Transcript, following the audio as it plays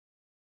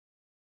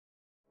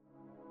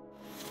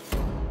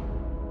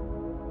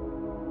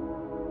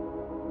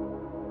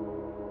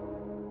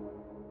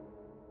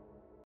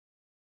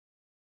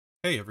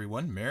Hey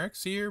everyone,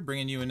 Mherex here,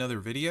 bringing you another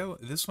video.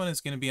 This one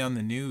is going to be on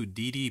the new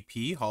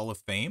DDP Hall of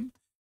Fame.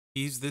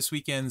 He's this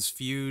weekend's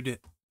feud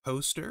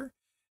poster.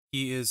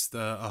 He is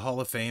a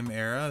Hall of Fame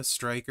era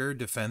striker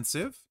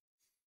defensive,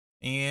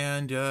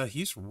 and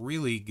he's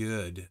really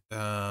good.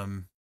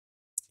 Let's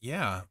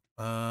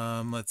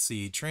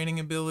see, training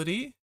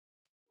ability.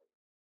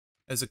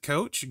 As a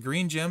coach,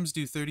 green gems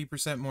do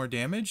 30% more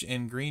damage,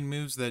 and green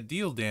moves that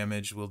deal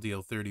damage will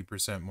deal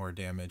 30% more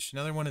damage.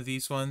 Another one of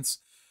these ones.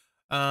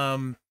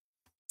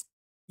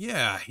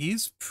 Yeah,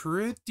 he's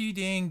pretty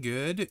dang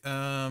good.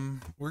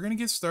 We're gonna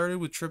get started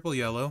with triple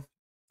yellow.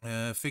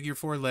 Figure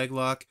 4 leg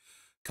lock,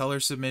 color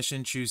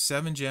submission, choose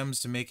 7 gems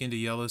to make into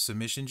yellow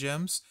submission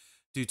gems.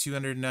 Do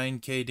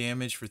 209k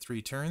damage for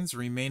 3 turns.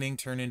 Remaining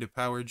turn into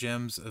power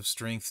gems of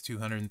strength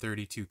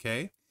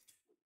 232k.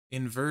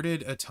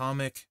 Inverted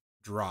atomic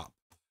drop.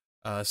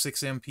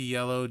 6 MP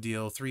yellow,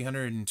 deal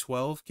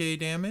 312k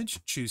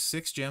damage. Choose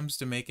 6 gems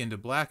to make into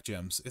black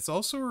gems. It's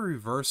also a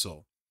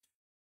reversal.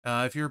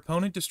 If your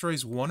opponent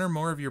destroys 1 or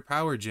more of your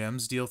power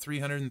gems, deal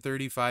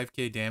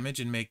 335k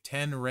damage and make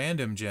 10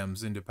 random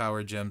gems into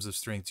power gems of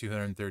strength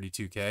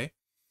 232k.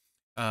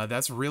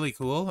 That's really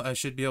cool. I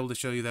should be able to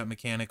show you that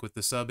mechanic with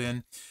the sub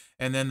in.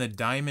 And then the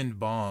Diamond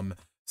Bomb,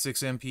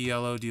 6 MP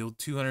yellow, deal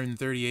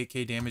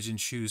 238k damage and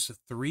choose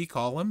 3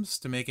 columns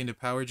to make into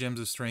power gems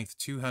of strength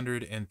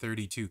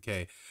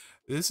 232k.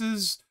 This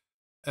is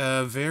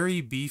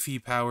very beefy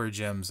power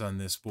gems on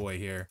this boy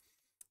here.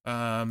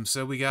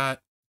 So we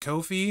got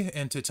Kofi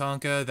and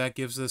Tatanka. That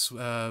gives us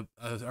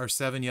our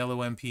 7 yellow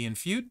MP in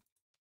feud.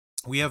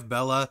 We have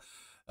Bella,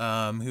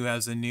 who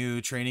has a new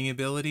training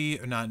ability,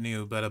 or not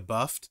new, but a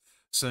buffed.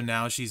 So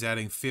now she's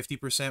adding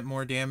 50%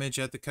 more damage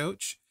at the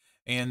coach.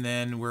 And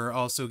then we're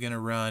also going to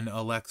run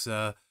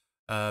Alexa,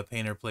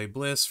 Painter Play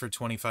Bliss for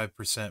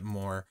 25%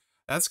 more.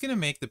 That's going to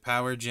make the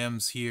power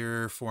gems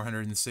here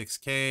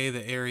 406k.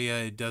 The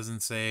area, it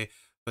doesn't say,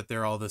 but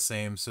they're all the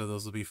same. So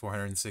those will be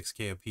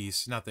 406k a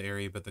piece. Not the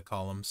area, but the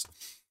columns.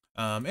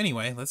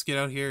 Anyway, let's get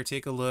out here,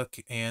 take a look,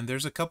 and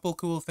there's a couple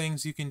cool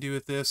things you can do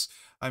with this.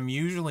 I'm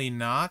usually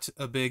not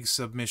a big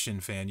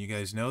submission fan. You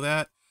guys know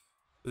that?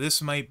 This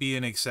might be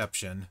an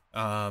exception.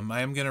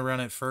 I am going to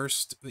run it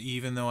first,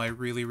 even though I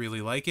really,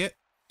 really like it.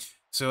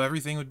 So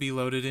everything would be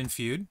loaded in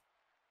feud.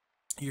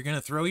 You're going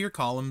to throw your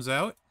columns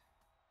out.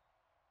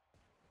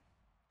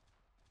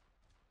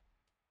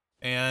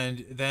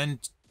 And then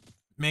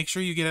make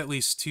sure you get at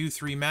least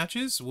 2-3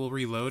 matches. We'll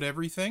reload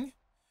everything.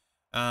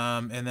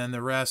 And then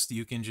the rest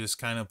you can just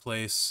kind of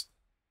place,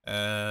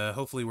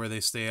 hopefully where they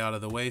stay out of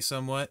the way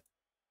somewhat.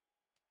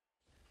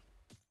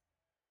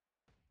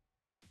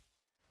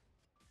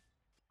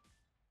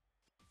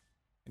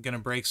 I'm gonna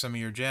break some of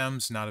your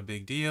gems, not a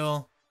big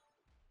deal.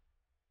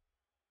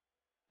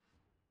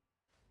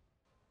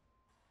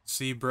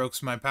 See,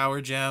 broke my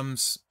power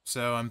gems,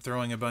 so I'm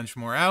throwing a bunch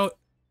more out.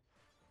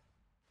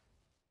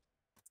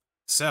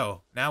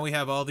 So, now we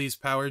have all these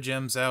power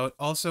gems out.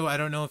 Also, I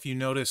don't know if you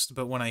noticed,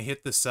 but when I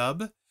hit the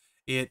sub,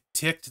 it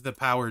ticked the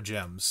power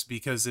gems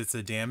because it's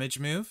a damage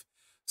move.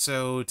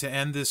 So, to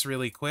end this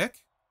really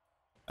quick,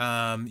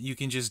 you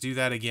can just do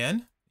that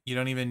again. You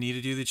don't even need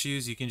to do the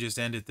choose. You can just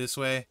end it this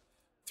way.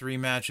 3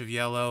 match of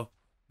yellow.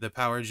 The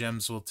power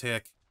gems will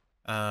tick,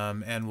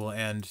 and we'll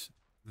end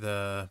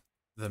the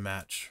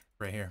match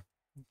right here.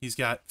 He's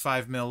got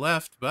 5 mil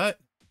left, but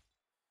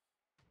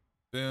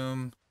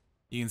boom.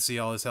 You can see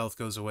all his health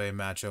goes away,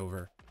 match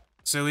over.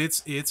 So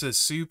it's a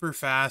super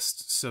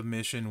fast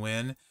submission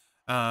win.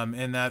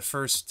 And that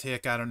first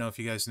tick, I don't know if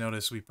you guys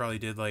noticed, we probably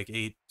did like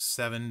 8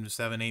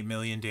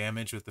 million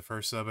damage with the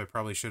first sub. I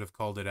probably should have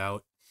called it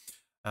out.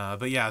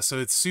 But yeah, so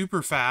it's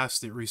super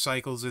fast. It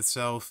recycles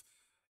itself.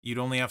 You'd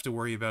only have to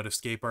worry about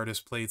escape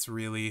artist plates,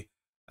 really.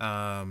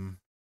 One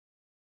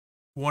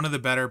of the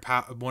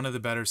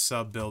better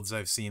sub builds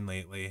I've seen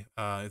lately.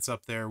 It's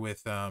up there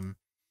with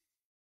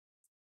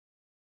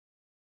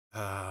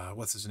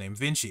what's his name?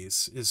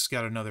 Vinci's is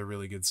got another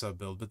really good sub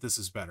build, but this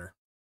is better.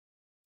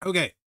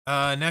 Okay,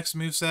 next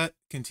moveset,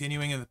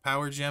 continuing in the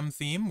power gem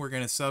theme, we're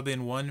gonna sub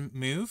in 1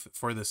 move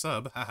for the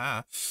sub,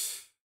 haha.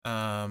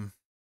 And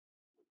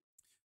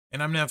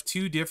I'm gonna have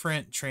 2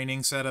 different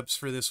training setups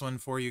for this one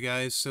for you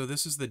guys. So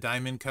this is the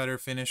Diamond Cutter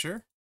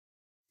finisher.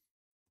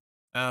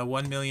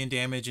 1 million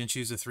damage and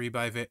choose a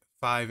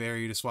 3x5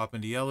 area to swap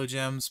into yellow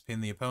gems,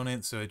 pin the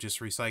opponent, so it just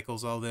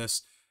recycles all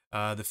this.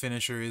 The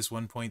finisher is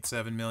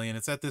 1.7 million.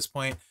 It's at this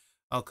point,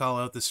 I'll call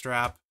out the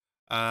strap.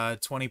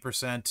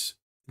 20%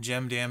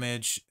 gem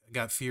damage,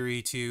 got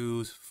Fury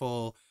 2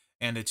 full,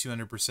 and a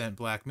 200%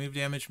 black move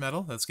damage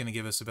medal. That's going to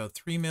give us about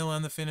 3 mil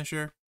on the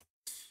finisher.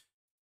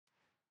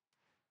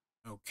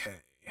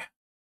 Okay.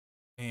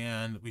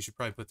 And we should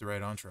probably put the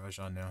right entourage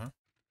on now, huh?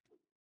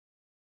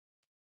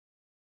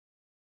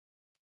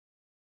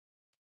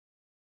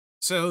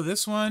 So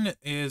this one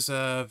is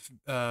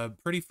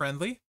pretty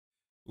friendly.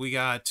 We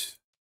got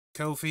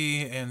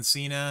Kofi and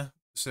Cena,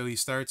 so he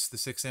starts the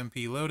 6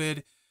 MP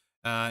loaded,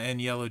 and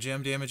yellow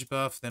gem damage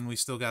buff. Then we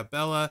still got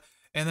Bella,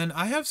 and then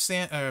I have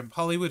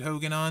Hollywood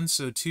Hogan on,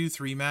 so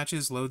 2-3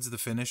 matches loads the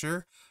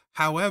finisher.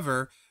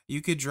 However,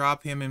 you could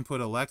drop him and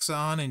put Alexa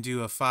on and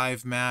do a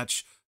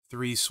 5-match,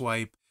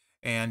 3-swipe,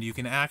 and you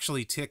can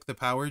actually tick the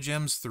power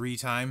gems 3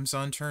 times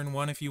on turn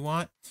 1 if you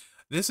want.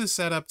 This is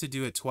set up to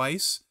do it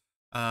twice,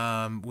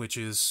 which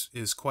is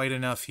quite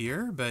enough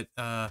here, but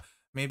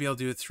maybe I'll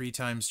do it 3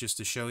 times just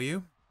to show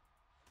you.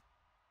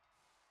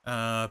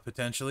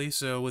 Potentially.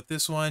 So with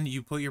this one,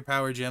 you put your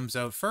power gems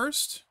out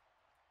first.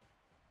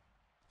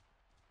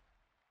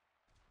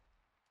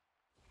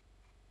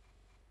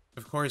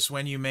 Of course,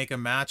 when you make a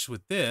match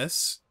with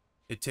this,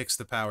 it ticks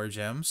the power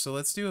gems. So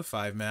let's do a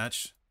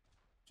 5-match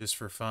just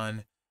for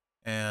fun.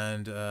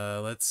 And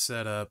let's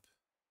set up,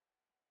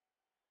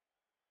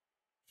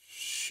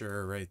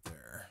 sure, right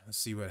there. Let's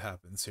see what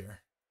happens here.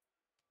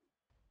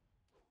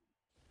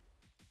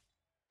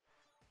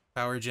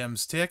 Power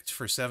gems ticked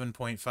for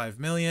 7.5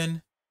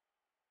 million.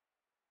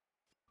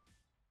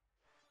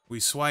 We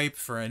swipe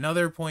for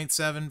another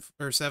 0.7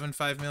 or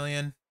 75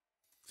 million.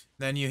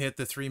 Then you hit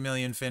the 3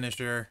 million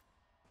finisher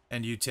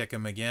and you tick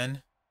them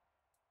again.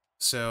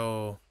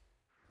 So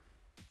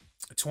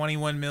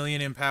 21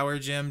 million in power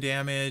gem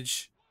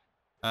damage,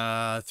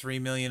 3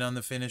 million on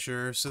the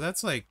finisher. So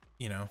that's like,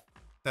 you know,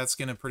 that's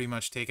going to pretty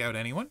much take out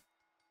anyone.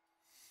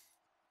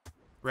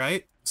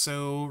 Right?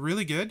 So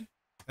really good.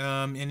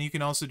 And you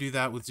can also do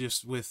that with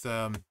just with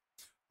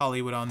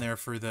Hollywood on there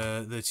for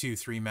the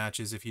 2-3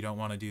 matches if you don't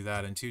want to do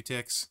that in 2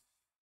 ticks,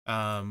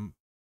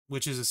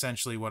 which is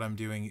essentially what I'm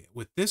doing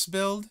with this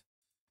build,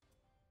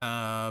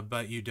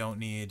 but you don't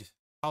need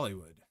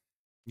Hollywood.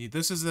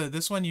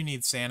 This one you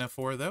need Santa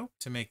for, though,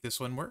 to make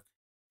this one work.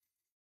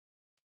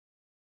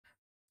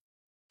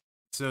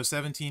 So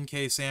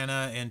 17k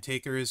Santa, and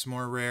Taker is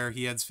more rare.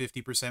 He adds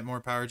 50%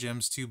 more power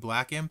gems to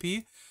black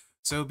MP.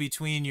 So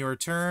between your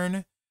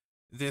turn,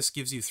 this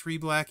gives you 3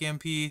 black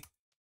MP.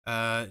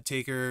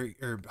 Taker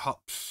or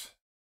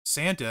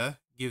Santa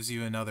gives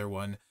you another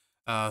one.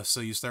 So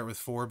you start with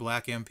 4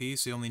 black MP.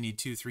 So you only need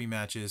 2-3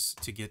 matches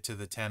to get to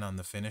the 10 on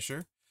the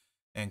finisher.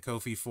 And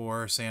Kofi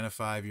 4, Santa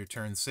 5, your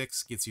turn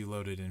 6 gets you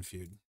loaded in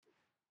feud.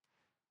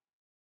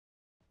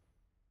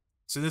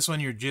 So this one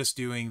you're just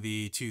doing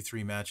the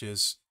 2-3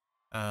 matches.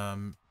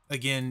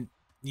 Again,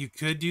 you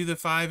could do the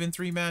 5 and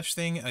 3 match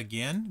thing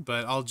again,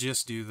 but I'll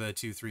just do the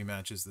 2-3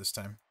 matches this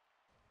time.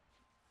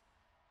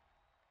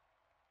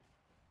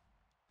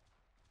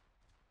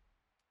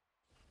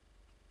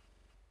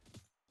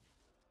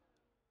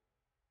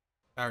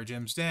 Power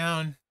gems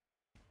down.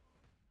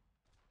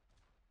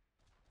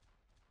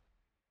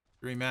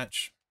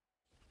 Rematch.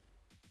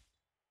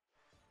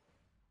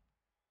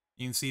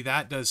 You can see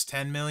that does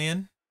 10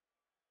 million.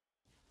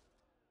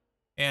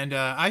 And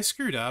I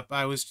screwed up.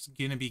 I was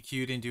going to be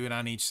cute and do it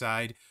on each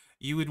side.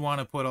 You would want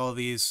to put all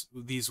these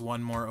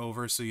one more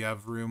over so you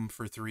have room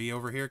for 3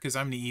 over here, because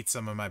I'm going to eat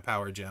some of my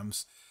power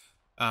gems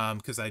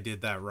because I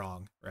did that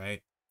wrong,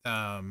 right? So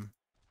I'm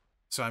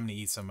going to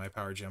eat some of my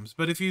power gems.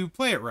 But if you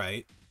play it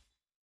right,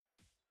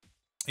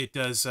 it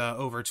does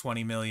over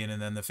 20 million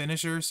and then the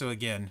finisher. So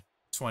again,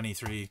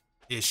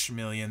 23-ish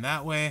million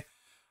that way.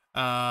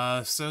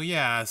 So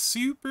yeah,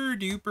 super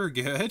duper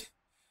good.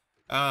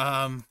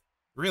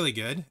 Really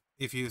good,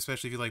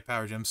 especially if you like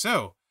power gems.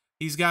 So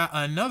he's got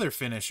another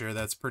finisher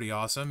that's pretty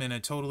awesome in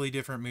a totally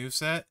different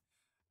moveset.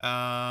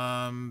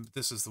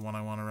 This is the one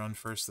I want to run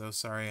first, though.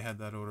 Sorry, I had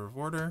that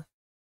order.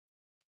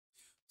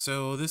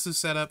 So this is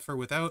set up for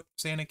without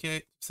Santa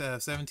K,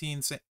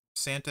 17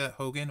 Santa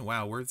Hogan.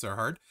 Wow, words are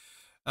hard.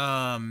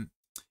 And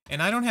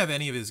I don't have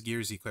any of his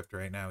gears equipped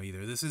right now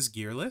either. This is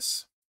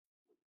gearless.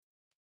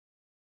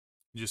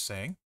 Just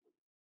saying.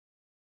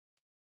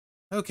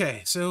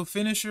 Okay, so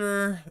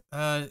finisher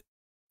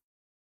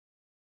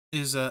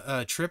is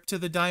a trip to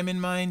the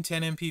diamond mine,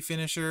 10 MP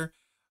finisher,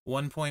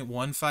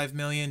 1.15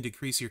 million,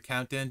 decrease your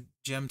countdown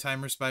gem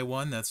timers by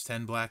 1, that's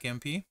 10 black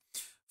MP.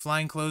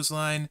 Flying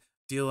clothesline,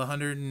 deal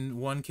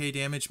 101k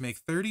damage, make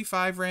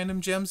 35 random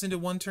gems into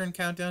 1-turn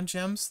countdown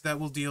gems. That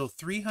will deal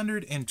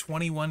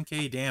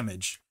 321k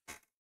damage.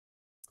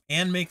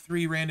 And make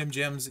 3 random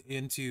gems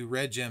into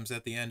red gems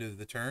at the end of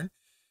the turn,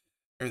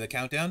 or the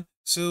countdown.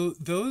 So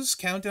those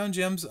countdown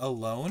gems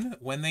alone,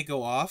 when they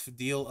go off,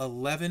 deal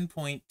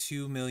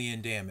 11.2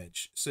 million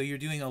damage. So you're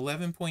doing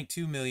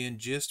 11.2 million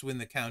just when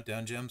the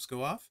countdown gems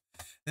go off.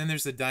 Then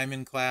there's the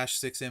Diamond Clash,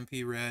 6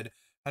 MP red,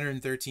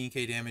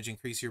 113k damage,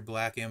 increase your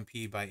black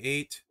MP by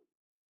 8.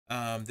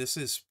 This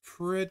is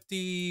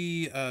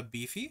pretty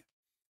beefy.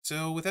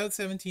 So without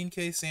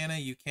 17k Santa,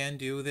 you can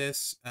do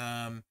this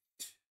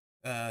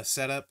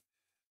setup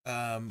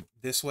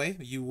this way.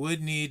 You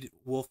would need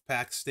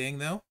Wolfpack Sting,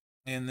 though.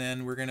 And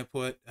then we're going to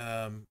put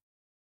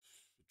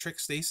Tech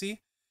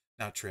Stacy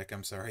for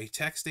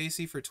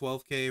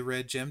 12k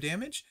red gem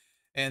damage.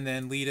 And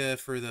then Lita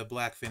for the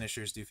black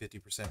finishers do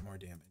 50% more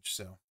damage.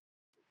 So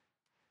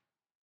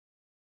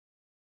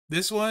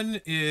this one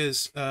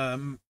is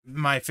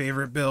my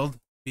favorite build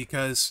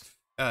because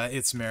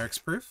it's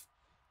Mherex proof.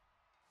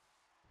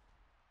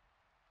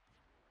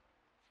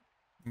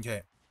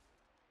 Okay.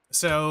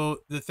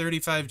 So the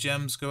 35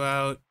 gems go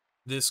out.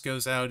 This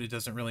goes out. It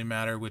doesn't really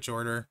matter which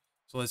order.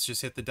 So let's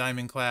just hit the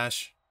Diamond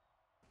Clash.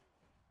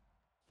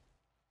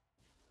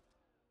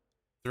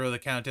 Throw the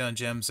countdown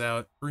gems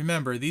out.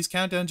 Remember, these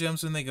countdown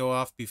gems, when they go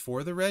off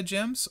before the red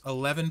gems,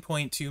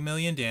 11.2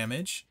 million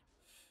damage.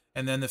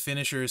 And then the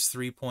finisher is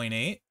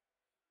 3.8.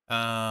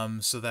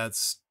 So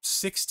that's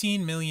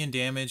 16 million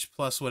damage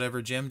plus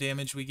whatever gem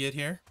damage we get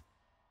here.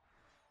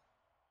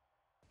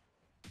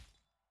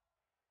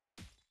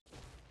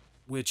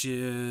 Which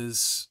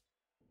is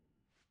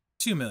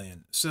 2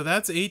 million. So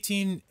that's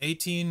 18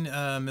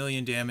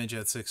 million damage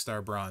at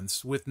 6-star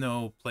bronze with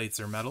no plates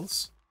or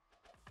medals.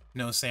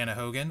 No Santa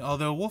Hogan,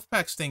 although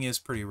Wolfpack Sting is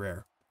pretty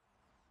rare.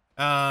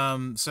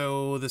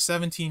 So the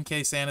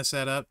 17k Santa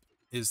setup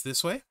is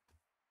this way.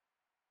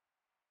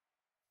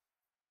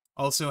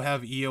 Also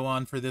have EO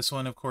on for this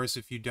one. Of course,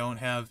 if you don't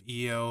have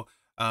EO,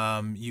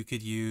 you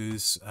could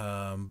use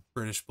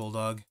British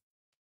Bulldog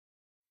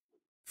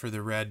for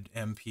the red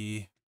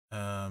MP.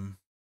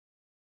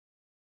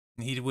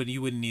 You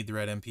wouldn't need the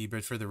red MP,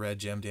 but for the red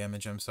gem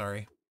damage, I'm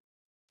sorry.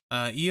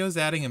 EO's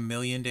adding 1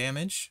 million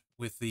damage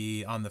with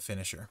on the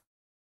finisher.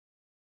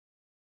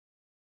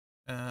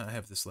 I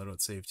have this loadout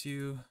save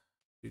too.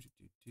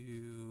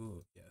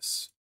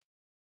 Yes.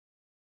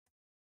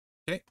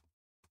 Okay.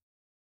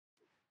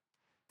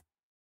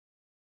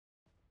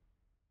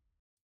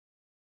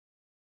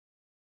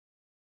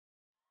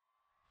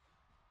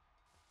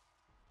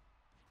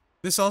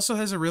 This also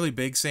has a really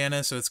big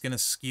Santa, so it's going to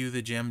skew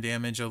the gem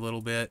damage a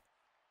little bit.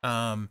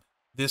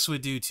 This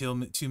would do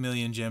 2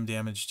 million gem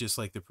damage just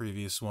like the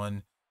previous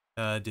one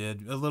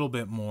did. A little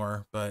bit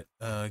more, but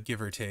give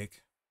or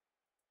take.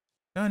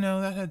 Oh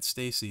no, that had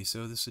Stacy,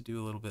 so this would do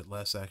a little bit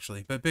less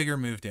actually, but bigger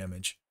move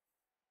damage.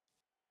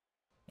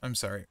 I'm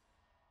sorry.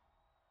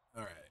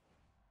 All right.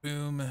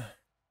 Boom.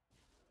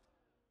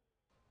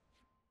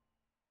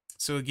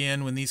 So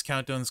again, when these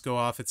countdowns go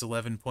off, it's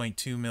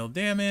 11.2 mil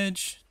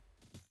damage.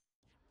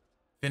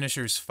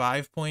 Finisher's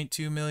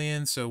 5.2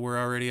 million, so we're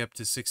already up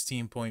to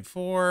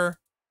 16.4.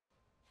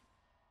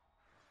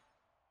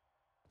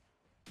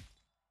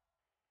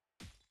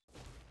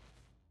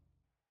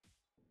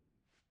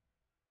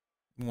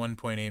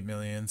 $1.8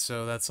 million,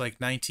 so that's like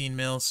 19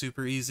 mil,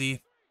 super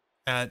easy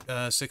at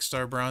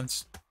 6-star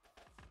bronze.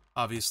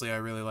 Obviously, I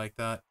really like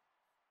that.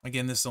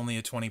 Again, this is only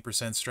a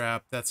 20%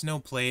 strap. That's no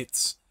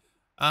plates.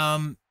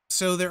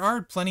 So there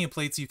are plenty of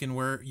plates you can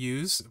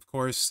use. Of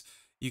course,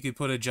 you could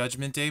put a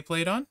Judgment Day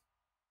plate on,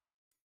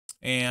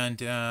 and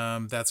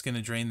that's going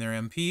to drain their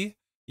MP.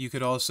 You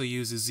could also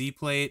use a Z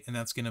plate, and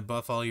that's going to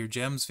buff all your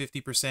gems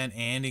 50%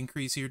 and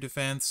increase your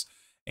defense.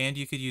 And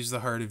you could use the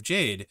Heart of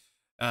Jade,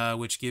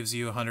 which gives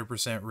you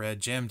 100% red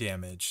gem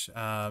damage.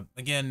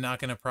 Again, not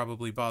going to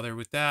probably bother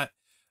with that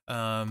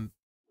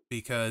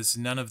because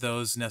none of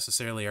those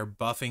necessarily are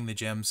buffing the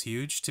gems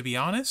huge. To be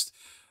honest,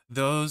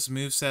 those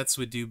movesets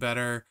would do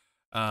better.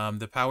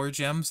 The power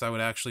gems, I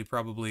would actually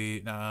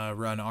probably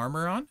run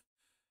armor on.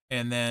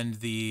 And then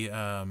the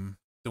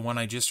one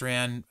I just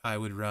ran, I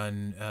would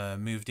run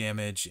move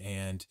damage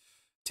and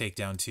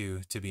takedown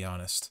 2, to be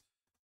honest.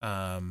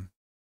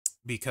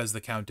 Because the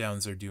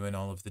countdowns are doing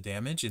all of the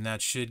damage, and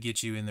that should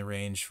get you in the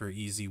range for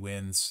easy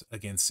wins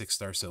against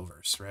 6-star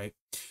silvers, right?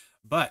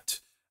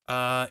 But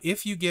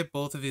if you get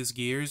both of his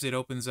gears, it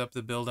opens up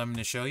the build I'm going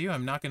to show you.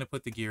 I'm not going to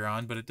put the gear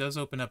on, but it does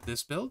open up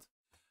this build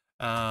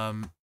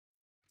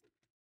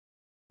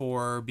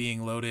for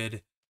being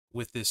loaded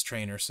with this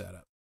trainer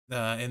setup.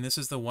 And this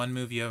is the one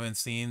move you haven't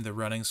seen, the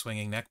running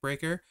swinging neck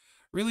breaker.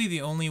 Really,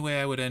 the only way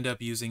I would end up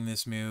using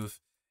this move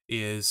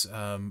is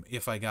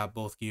if I got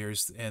both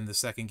gears, and the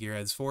second gear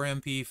adds 4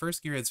 MP,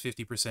 first gear adds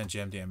 50%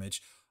 gem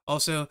damage.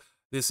 Also,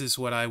 this is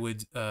what I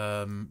would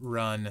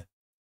run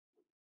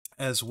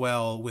as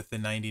well with the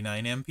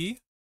 99 MP,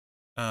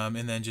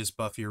 and then just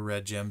buff your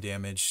red gem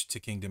damage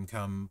to Kingdom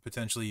Come.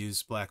 Potentially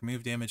use black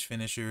move damage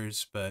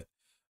finishers, but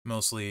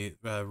mostly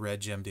red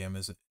gem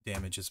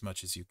damage as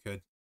much as you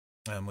could.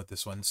 With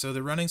this one. So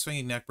the running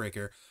swinging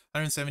neckbreaker,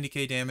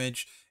 170k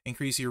damage,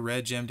 increase your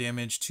red gem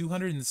damage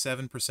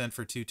 207%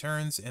 for 2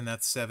 turns, and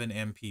that's 7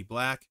 MP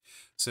black.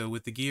 So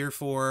with the gear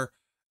 4,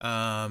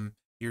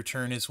 your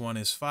turn is 1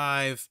 is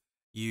 5.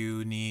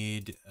 You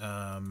need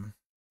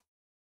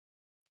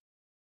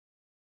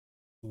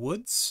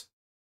woods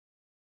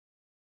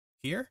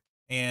here,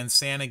 and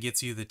Santa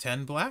gets you the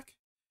 10 black,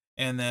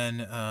 and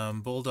then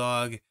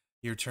Bulldog,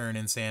 your turn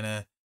in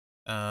Santa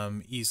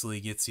easily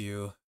gets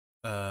you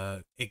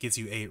it gets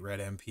you 8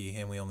 red MP,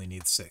 and we only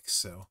need 6,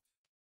 so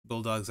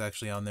Bulldog's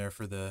actually on there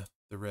for the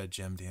red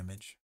gem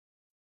damage.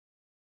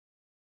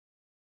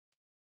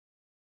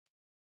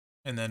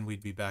 And then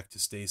we'd be back to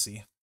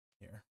Stacy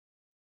here.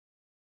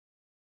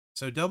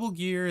 So double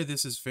gear,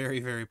 this is very,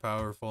 very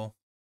powerful,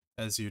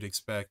 as you'd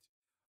expect,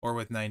 or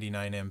with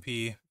 99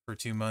 MP for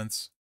 2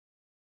 months.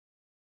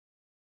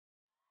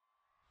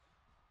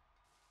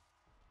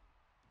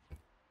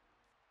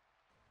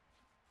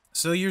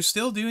 So you're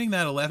still doing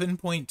that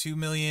 11.2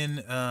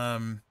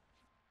 million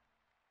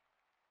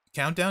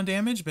countdown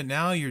damage, but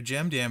now your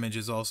gem damage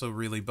is also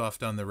really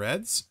buffed on the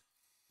reds.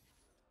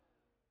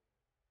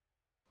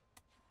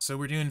 So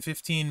we're doing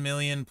 15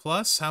 million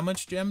plus how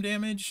much gem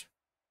damage?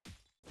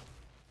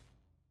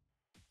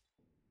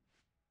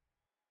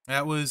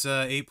 That was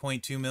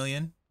 8.2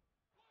 million.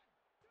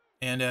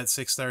 And at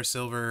 6-star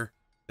silver,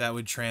 that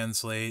would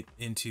translate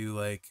into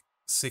like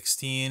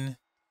 16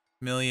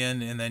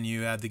 million. And then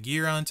you add the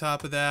gear on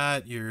top of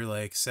that, you're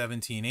like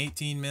 17,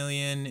 18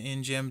 million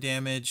in gem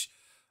damage,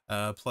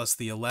 plus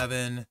the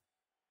 11,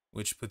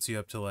 which puts you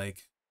up to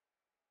like,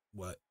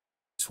 what,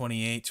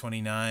 28,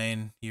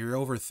 29. You're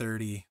over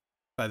 30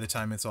 by the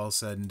time it's all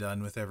said and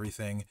done with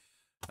everything,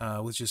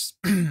 with just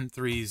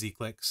 3 easy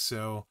clicks.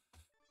 So,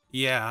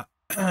 yeah.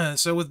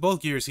 So with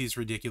both gears, he's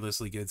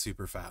ridiculously good,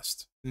 super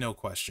fast. No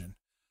question.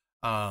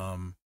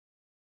 Um,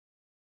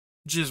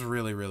 just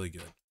really, really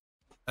good.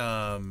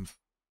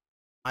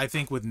 I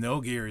think with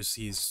no gears,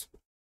 he's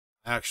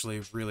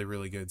actually really,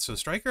 really good. So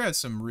Striker has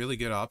some really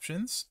good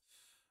options.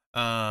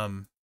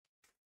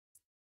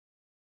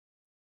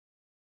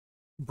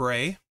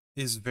 Bray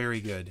is very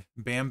good.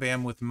 Bam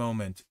Bam with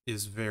Moment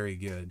is very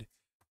good.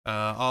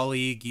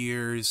 Ollie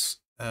Gears,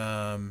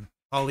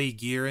 Ollie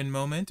Gear and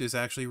Moment is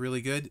actually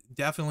really good.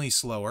 Definitely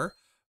slower,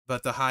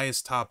 but the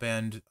highest top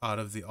end out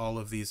of all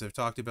of these I've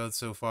talked about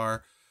so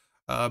far.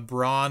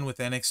 Braun with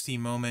NXT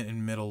Moment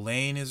in middle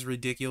lane is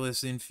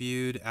ridiculous in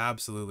feud.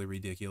 Absolutely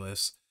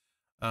ridiculous.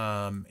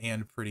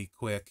 And pretty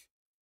quick.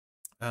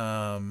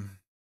 Hall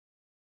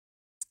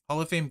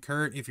of Fame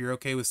Kurt, if you're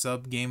okay with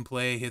sub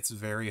gameplay, hits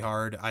very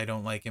hard. I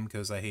don't like him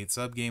because I hate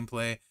sub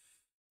gameplay.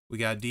 We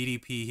got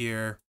DDP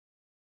here.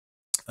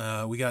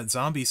 We got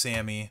Zombie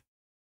Sammy.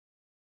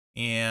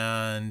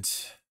 And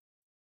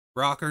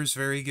Rocker's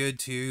very good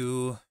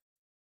too.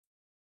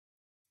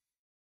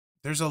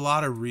 There's a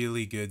lot of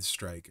really good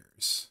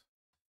strikers.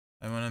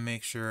 I want to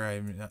make sure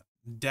I'm not...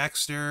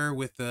 Dexter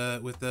with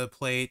the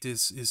plate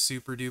is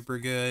super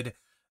duper good.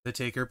 The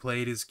Taker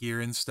plate is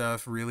gear and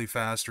stuff, really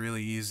fast,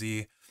 really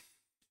easy.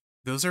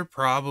 Those are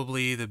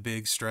probably the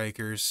big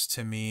strikers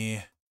to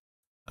me,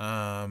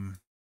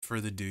 for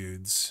the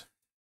dudes.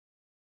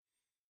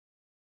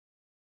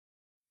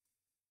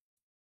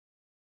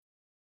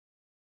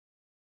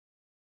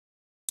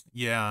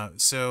 Yeah,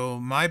 so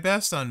my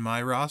best on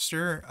my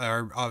roster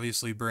are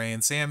obviously Bray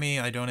and Sammy.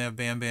 I don't have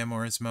Bam Bam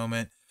or its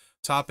moment.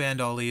 Top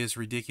end Ollie is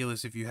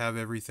ridiculous if you have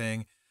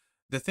everything.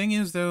 The thing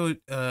is, though,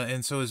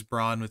 and so is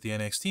Braun with the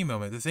NXT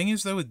moment. The thing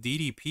is, though, with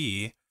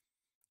DDP,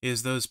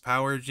 is those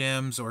power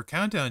gems or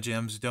countdown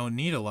gems don't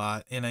need a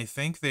lot, and I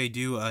think they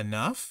do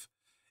enough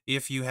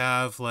if you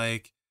have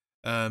like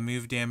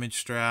move damage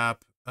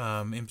strap,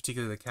 in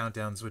particular the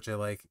countdowns, which I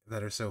like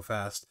that are so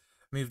fast.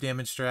 Move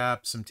damage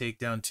strap, some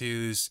takedown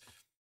twos.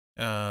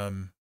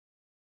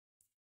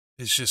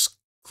 It's just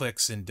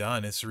clicks and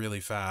done. It's really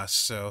fast.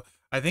 So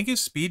I think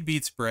his speed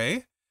beats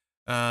Bray.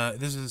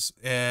 This is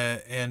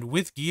and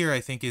with gear,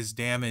 I think his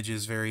damage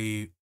is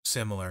very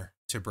similar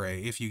to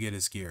Bray if you get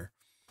his gear.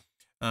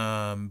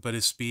 But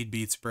his speed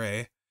beats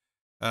Bray.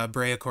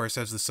 Bray, of course,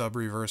 has the sub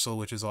reversal,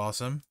 which is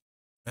awesome.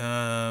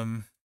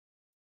 And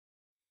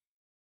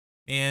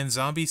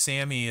Zombie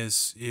Sammy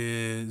is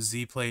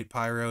Z-Plate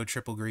Pyro,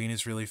 triple green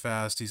is really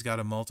fast. He's got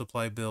a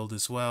multiply build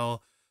as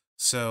well.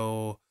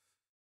 So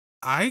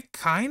I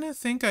kind of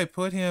think I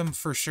put him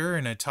for sure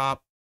in a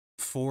top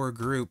 4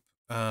 group.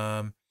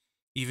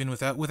 Even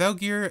without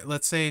gear,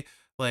 let's say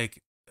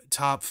like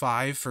top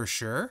 5 for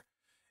sure.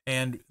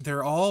 And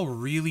they're all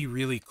really,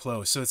 really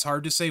close. So it's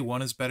hard to say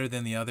one is better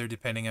than the other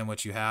depending on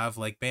what you have.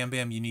 Like Bam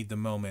Bam, you need the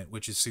moment,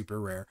 which is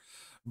super rare.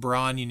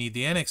 Braun, you need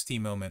the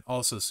NXT moment,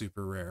 also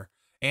super rare.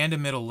 And a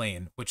middle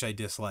lane, which I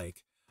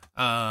dislike.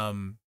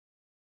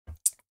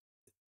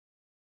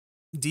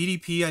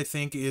 DDP, I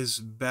think, is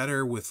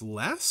better with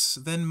less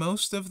than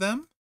most of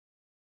them,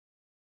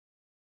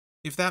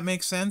 if that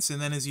makes sense.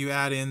 And then as you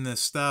add in the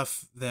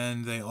stuff,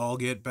 then they all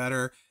get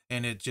better.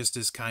 And it just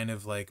is kind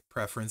of like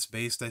preference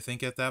based, I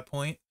think, at that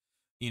point.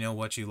 You know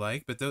what you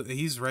like. But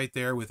he's right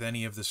there with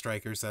any of the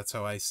strikers. That's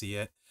how I see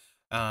it.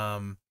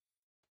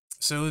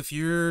 So if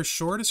you're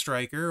short a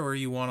striker or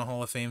you want a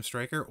Hall of Fame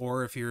striker,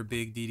 or if you're a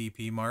big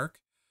DDP mark,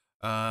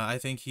 I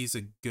think he's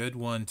a good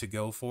one to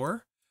go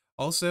for.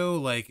 Also,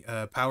 like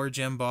Power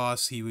Gem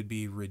Boss, he would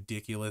be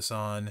ridiculous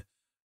on,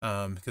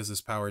 because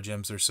his Power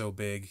Gems are so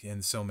big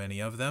and so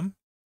many of them.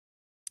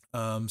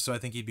 So I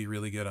think he'd be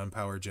really good on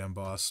Power Gem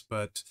Boss.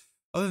 But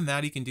other than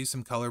that, he can do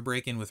some color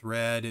breaking with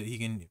red. He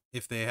can,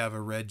 if they have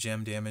a red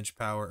gem damage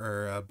power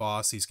or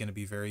boss, he's going to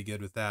be very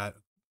good with that.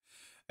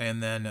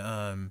 And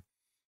then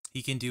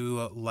he can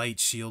do light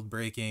shield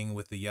breaking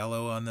with the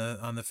yellow on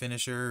the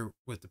finisher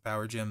with the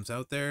power gems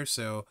out there.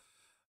 So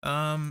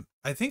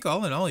I think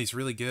all in all, he's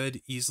really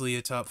good. Easily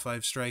a top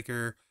 5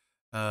 striker.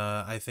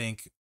 I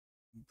think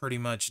pretty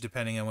much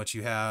depending on what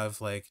you have,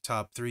 like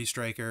top 3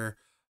 striker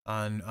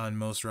on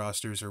most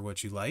rosters or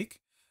what you like.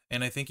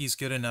 And I think he's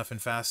good enough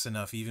and fast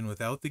enough even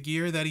without the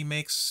gear that he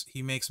makes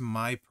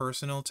my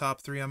personal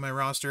top 3 on my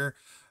roster.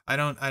 I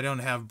don't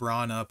have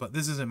Braun up.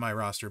 This isn't my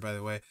roster, by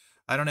the way.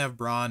 I don't have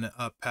Braun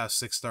up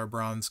past 6-star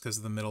bronze because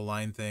of the middle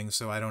line thing,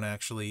 so I don't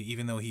actually,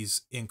 even though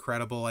he's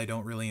incredible, I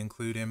don't really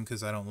include him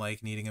because I don't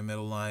like needing a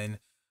middle line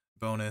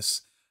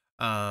bonus.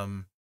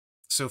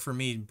 So for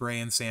me, Bray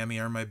and Sammy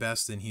are my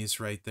best, and he's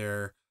right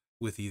there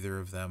with either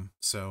of them.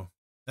 So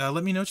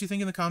Let me know what you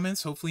think in the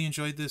comments. Hopefully you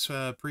enjoyed this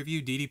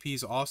preview. DDP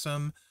is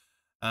awesome.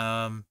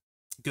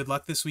 Good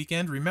luck this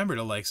weekend. Remember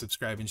to like,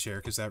 subscribe, and share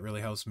because that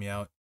really helps me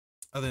out.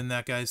 Other than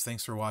that, guys,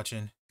 thanks for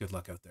watching. Good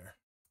luck out there.